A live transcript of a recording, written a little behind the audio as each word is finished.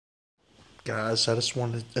Guys, I just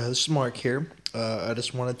wanted, this is Mark here. I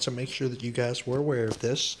just wanted to make sure that you guys were aware of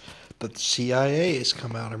this, that the CIA has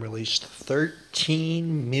come out and released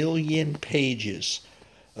 13 million pages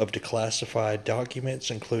of declassified documents,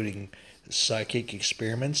 including psychic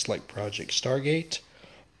experiments like Project Stargate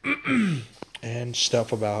and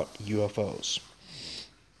stuff about UFOs.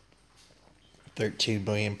 13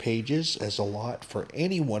 million pages is a lot for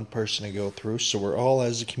any one person to go through, so we're all,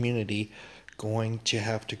 as a community, going to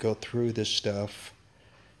have to go through this stuff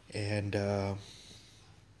and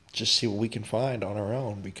just see what we can find on our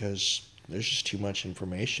own, because there's just too much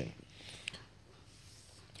information.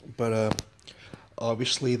 But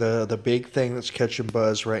obviously, the big thing that's catching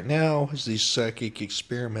buzz right now is these psychic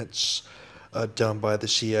experiments done by the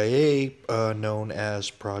CIA, known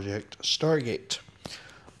as Project Stargate.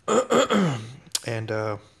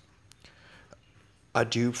 And I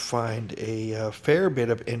do find a fair bit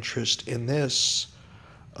of interest in this,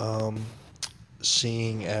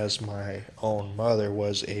 seeing as my own mother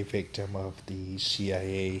was a victim of the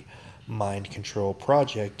CIA mind control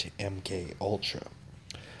project MK Ultra.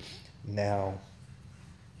 Now,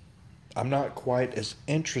 I'm not quite as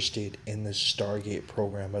interested in this Stargate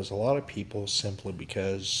program as a lot of people, simply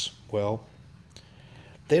because, well,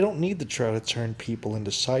 they don't need to try to turn people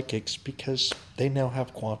into psychics, because they now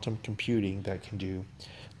have quantum computing that can do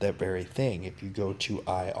that very thing. If you go to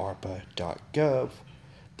IARPA.gov,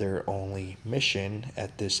 their only mission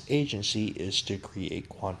at this agency is to create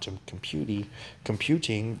quantum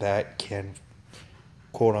computing that can,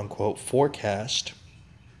 quote unquote, forecast,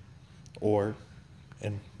 or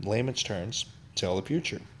in layman's terms, tell the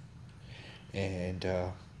future. And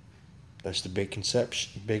that's the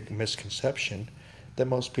big misconception that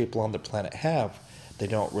most people on the planet have. They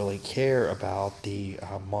don't really care about the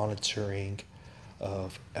monitoring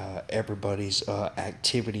of everybody's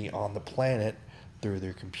activity on the planet through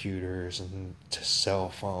their computers and cell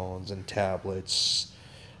phones and tablets.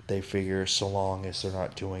 They figure so long as they're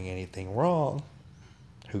not doing anything wrong,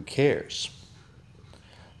 who cares?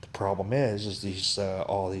 The problem is these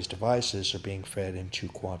all these devices are being fed into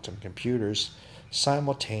quantum computers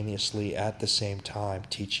simultaneously at the same time,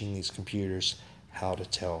 teaching these computers how to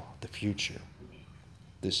tell the future.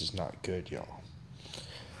 This is not good, y'all.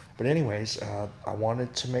 But anyways, I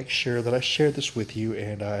wanted to make sure that I shared this with you,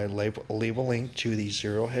 and I leave a link to the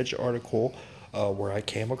Zero Hedge article where I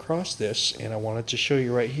came across this, and I wanted to show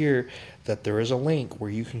you right here that there is a link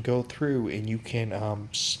where you can go through and you can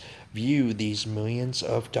view these millions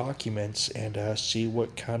of documents and see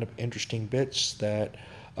what kind of interesting bits that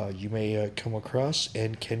you may come across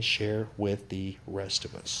and can share with the rest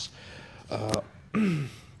of us. I'm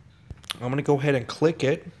going to go ahead and click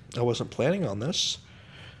it. I wasn't planning on this,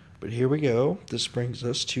 but here we go. This brings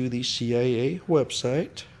us to the CIA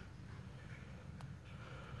website.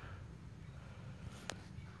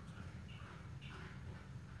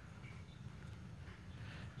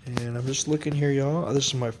 And I'm just looking here, y'all. This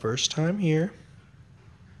is my first time here.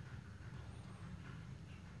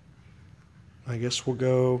 I guess we'll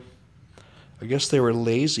go. I guess they were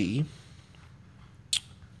lazy.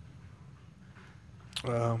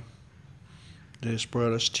 They just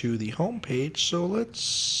brought us to the home page, so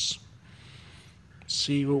let's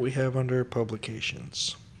see what we have under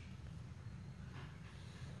publications.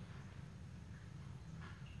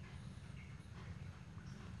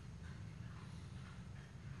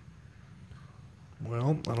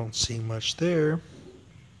 Well, I don't see much there.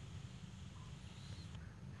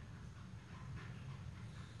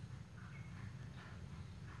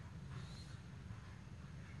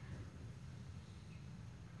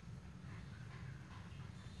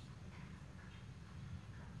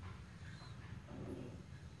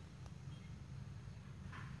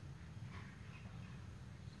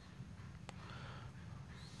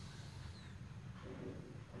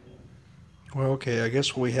 Well, okay, I guess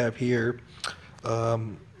what we have here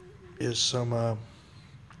is some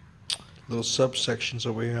little subsections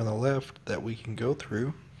over here on the left that we can go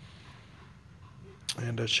through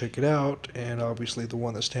and check it out. And obviously the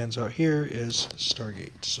one that stands out here is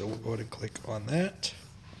Stargate. So we'll go ahead and click on that.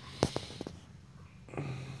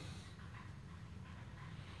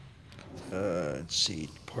 Let's see,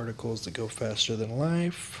 particles that go faster than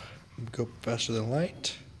light.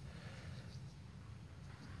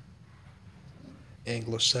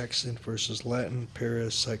 Anglo-Saxon versus Latin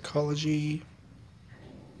parapsychology.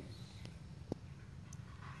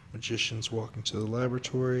 Magicians walking to the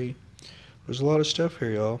laboratory. There's a lot of stuff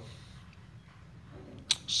here, y'all.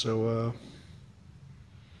 So,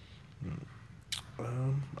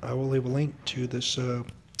 I will leave a link to this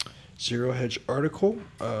Zero Hedge article.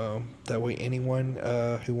 That way anyone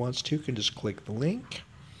who wants to can just click the link.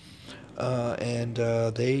 and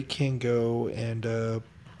they can go and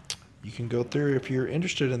you can go through if you're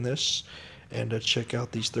interested in this and check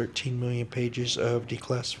out these 13 million pages of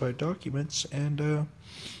declassified documents and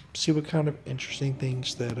see what kind of interesting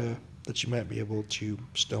things that you might be able to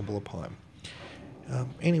stumble upon.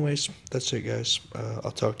 Anyways, that's it, guys.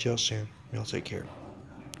 I'll talk to y'all soon. Y'all take care.